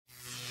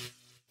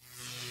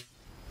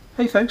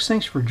Hey folks,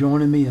 thanks for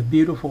joining me. A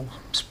beautiful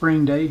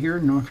spring day here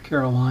in North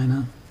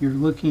Carolina. You're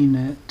looking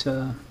at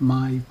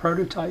my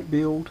prototype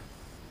build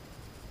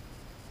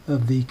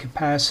of the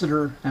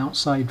Capacitor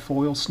Outside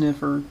Foil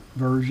Sniffer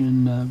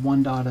version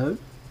 1.0.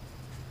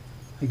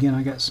 Again,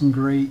 I got some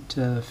great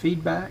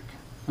feedback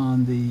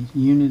on the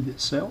unit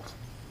itself,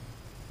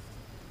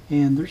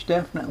 and there's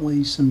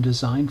definitely some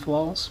design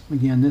flaws.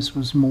 Again, this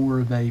was more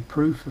of a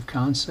proof of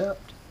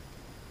concept,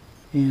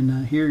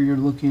 and here you're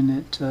looking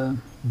at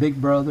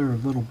Big Brother or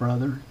Little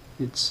Brother.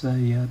 It's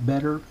a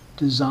better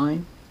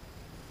design.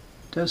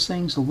 Does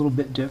things a little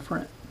bit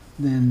different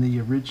than the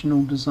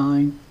original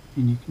design,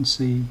 and you can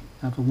see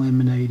I've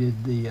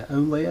eliminated the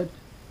OLED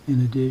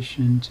in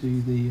addition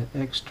to the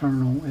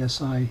external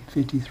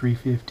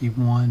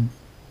SI5351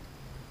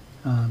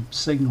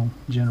 signal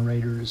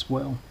generator as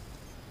well.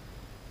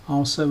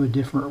 Also a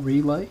different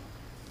relay.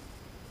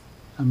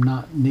 I'm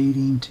not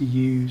needing to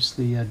use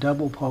the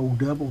double pole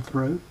double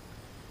throw.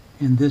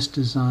 In this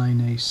design,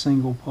 a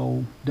single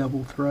pole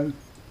double throw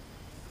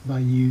by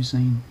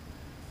using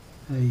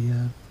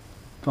a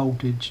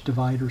voltage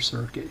divider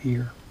circuit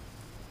here.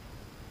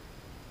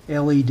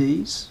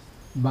 LEDs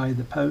by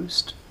the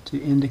post to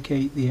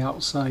indicate the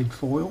outside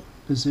foil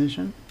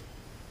position,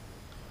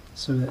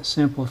 so that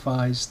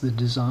simplifies the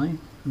design.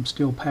 I'm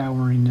still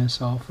powering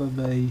this off of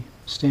a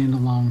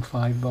standalone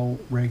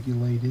 5-volt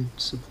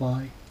regulated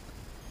supply.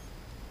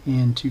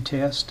 And to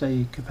test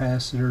a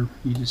capacitor,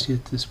 you just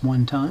hit this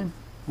one time,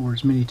 or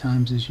as many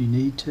times as you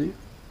need to,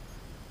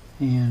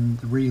 and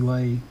the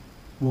relay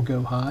will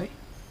go high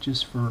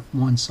just for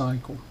one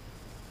cycle.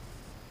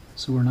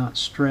 So we're not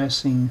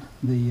stressing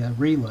the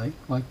relay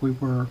like we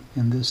were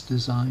in this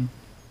design.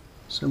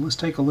 So let's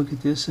take a look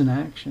at this in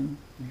action.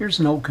 Here's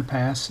an old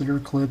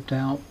capacitor clipped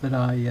out that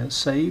I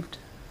saved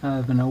out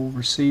of an old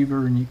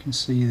receiver, and you can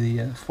see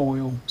the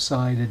foil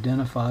side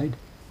identified.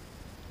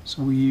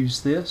 So we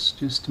use this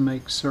just to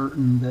make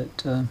certain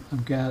that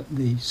I've got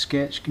the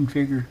sketch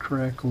configured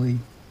correctly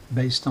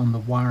based on the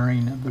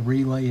wiring of the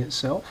relay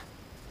itself.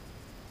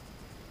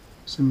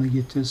 So I'm going to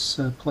get this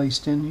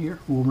placed in here.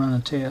 We'll run a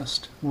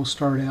test. We'll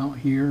start out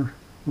here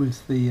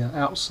with the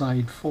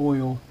outside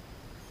foil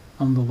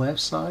on the left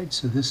side,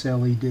 so this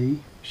LED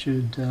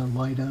should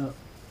light up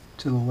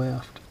to the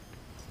left.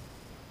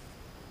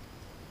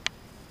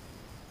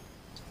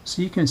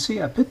 So you can see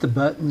I put the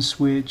button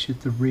switch at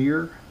the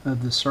rear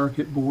of the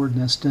circuit board,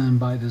 and that's done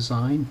by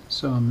design,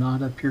 so I'm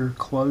not up here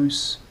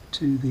close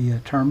to the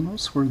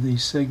terminals where the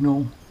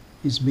signal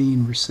is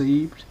being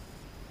received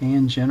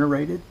and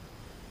generated,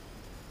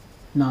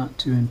 not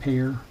to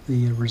impair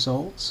the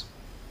results.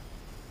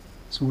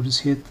 So we'll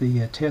just hit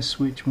the test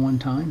switch one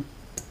time,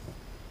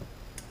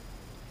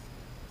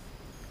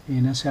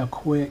 and that's how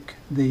quick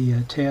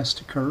the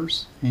test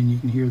occurs. And you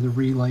can hear the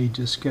relay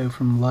just go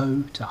from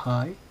low to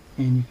high,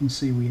 and you can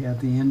see we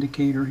have the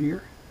indicator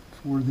here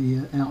for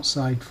the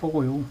outside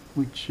foil,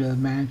 which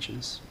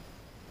matches.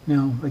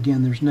 Now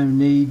again, there's no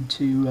need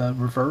to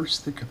reverse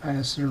the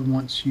capacitor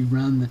once you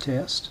run the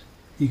test.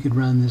 You could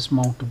run this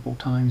multiple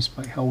times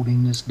by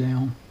holding this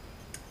down,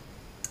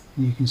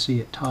 and you can see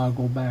it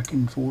toggle back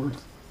and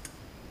forth.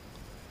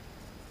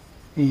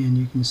 And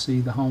you can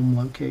see the home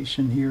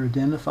location here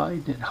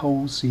identified. It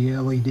holds the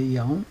LED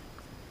on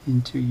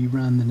until you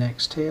run the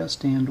next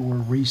test and or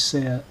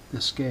reset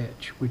the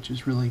sketch, which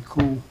is really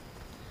cool.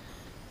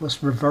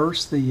 Let's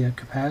reverse the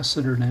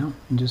capacitor now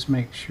and just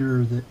make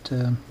sure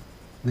that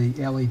the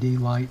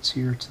LED lights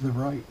here to the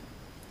right.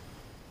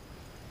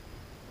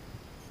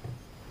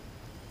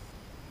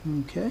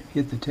 Okay,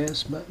 hit the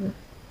test button,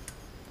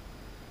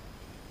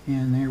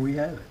 and there we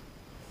have it.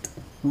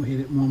 We'll hit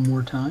it one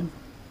more time,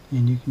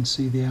 and you can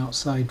see the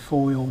outside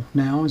foil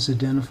now is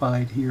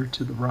identified here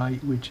to the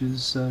right, which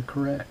is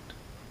correct.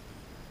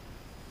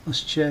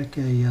 Let's check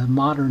a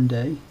modern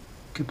day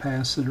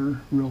capacitor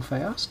real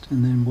fast,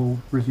 and then we'll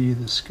review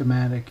the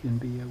schematic in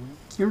BOE.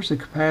 Here's a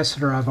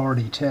capacitor I've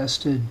already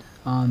tested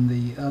on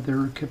the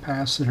other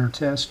capacitor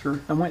tester.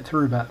 I went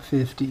through about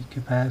 50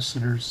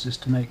 capacitors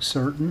just to make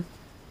certain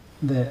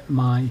that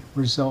my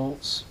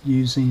results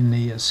using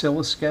the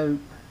oscilloscope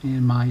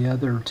and my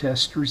other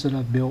testers that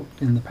I've built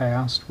in the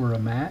past were a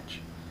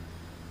match.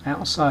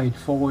 Outside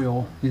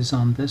foil is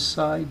on this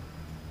side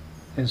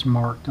as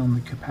marked on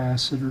the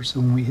capacitor, so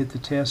when we hit the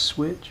test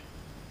switch,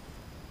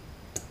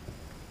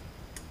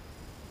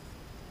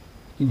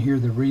 you can hear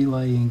the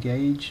relay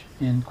engage,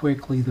 and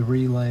quickly the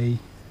relay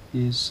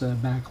is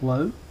back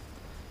low,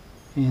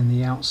 and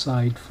the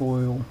outside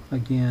foil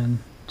again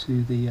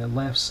to the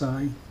left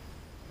side.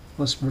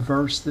 Let's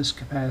reverse this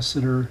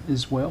capacitor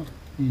as well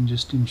and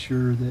just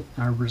ensure that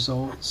our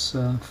results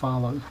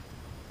follow.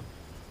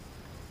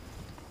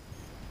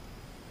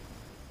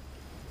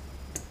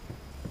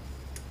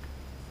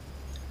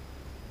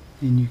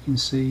 And you can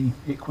see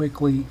it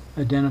quickly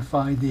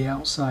identified the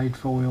outside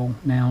foil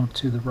now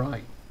to the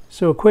right.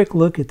 So a quick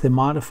look at the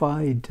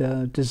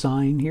modified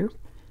design here.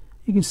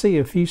 You can see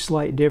a few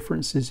slight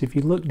differences. If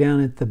you look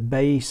down at the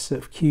base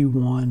of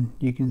Q1,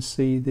 you can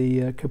see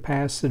the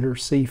capacitor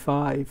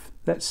C5.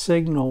 That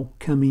signal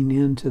coming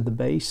into the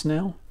base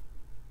now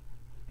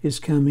is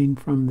coming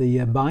from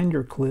the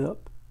binder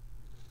clip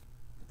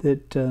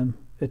that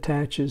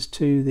attaches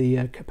to the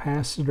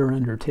capacitor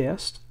under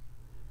test.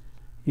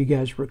 You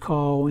guys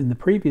recall in the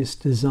previous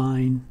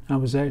design I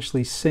was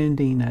actually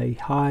sending a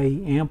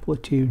high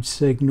amplitude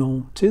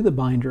signal to the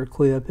binder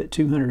clip at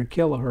 200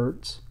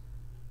 kilohertz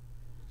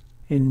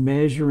and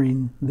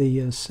measuring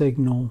the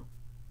signal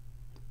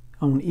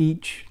on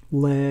each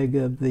leg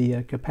of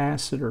the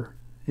capacitor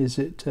as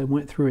it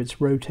went through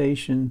its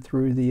rotation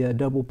through the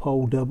double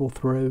pole double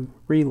throw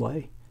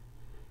relay.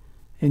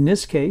 In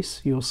this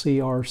case you'll see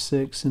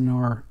R6 and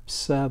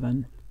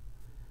R7,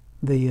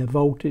 the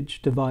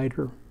voltage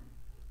divider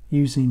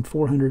using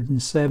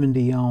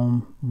 470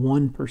 ohm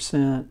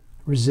 1%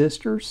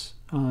 resistors.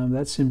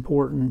 That's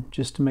important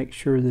just to make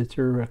sure that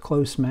they're a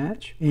close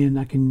match, and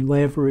I can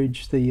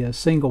leverage the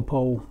single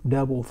pole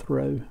double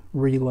throw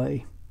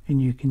relay,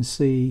 and you can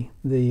see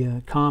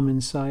the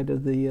common side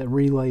of the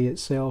relay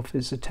itself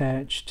is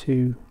attached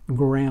to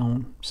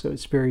ground, so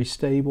it's very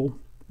stable.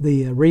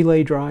 The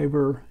relay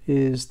driver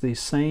is the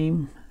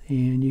same,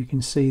 and you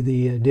can see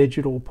the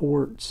digital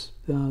ports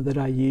that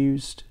I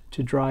used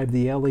to drive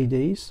the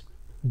LEDs,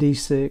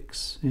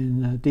 D6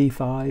 and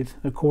D5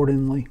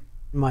 accordingly.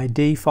 My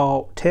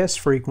default test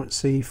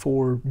frequency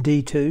for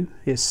D2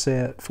 is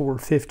set for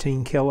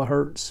 15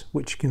 kilohertz,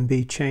 which can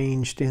be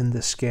changed in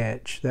the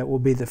sketch. That will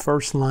be the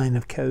first line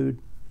of code.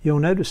 You'll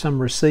notice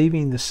I'm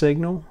receiving the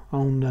signal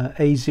on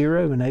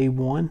A0 and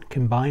A1,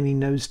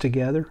 combining those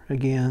together.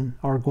 Again,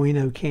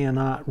 Arduino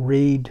cannot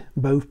read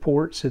both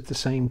ports at the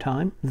same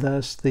time,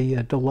 thus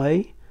the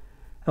delay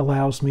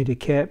allows me to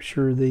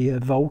capture the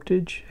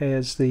voltage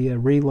as the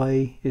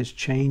relay is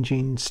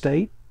changing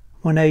state.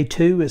 When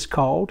A2 is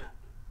called,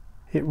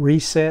 it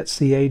resets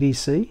the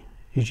ADC.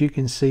 As you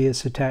can see,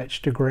 it's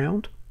attached to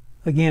ground.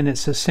 Again,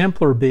 it's a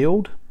simpler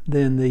build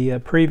than the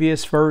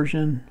previous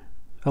version,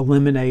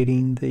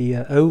 eliminating the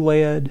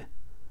OLED,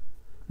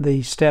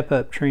 the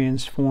step-up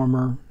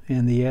transformer,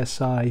 and the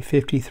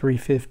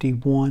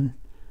SI5351.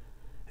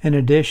 In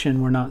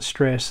addition, we're not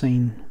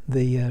stressing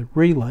the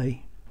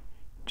relay,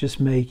 just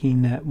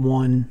making that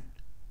one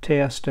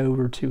test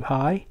over to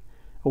high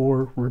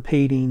or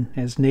repeating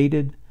as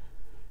needed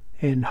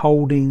and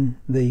holding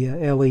the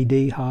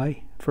LED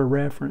high for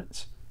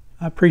reference.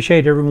 I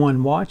appreciate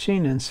everyone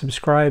watching and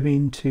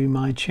subscribing to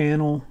my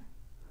channel.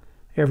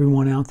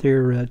 Everyone out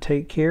there,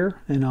 take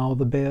care, and all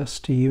the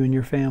best to you and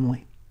your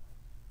family.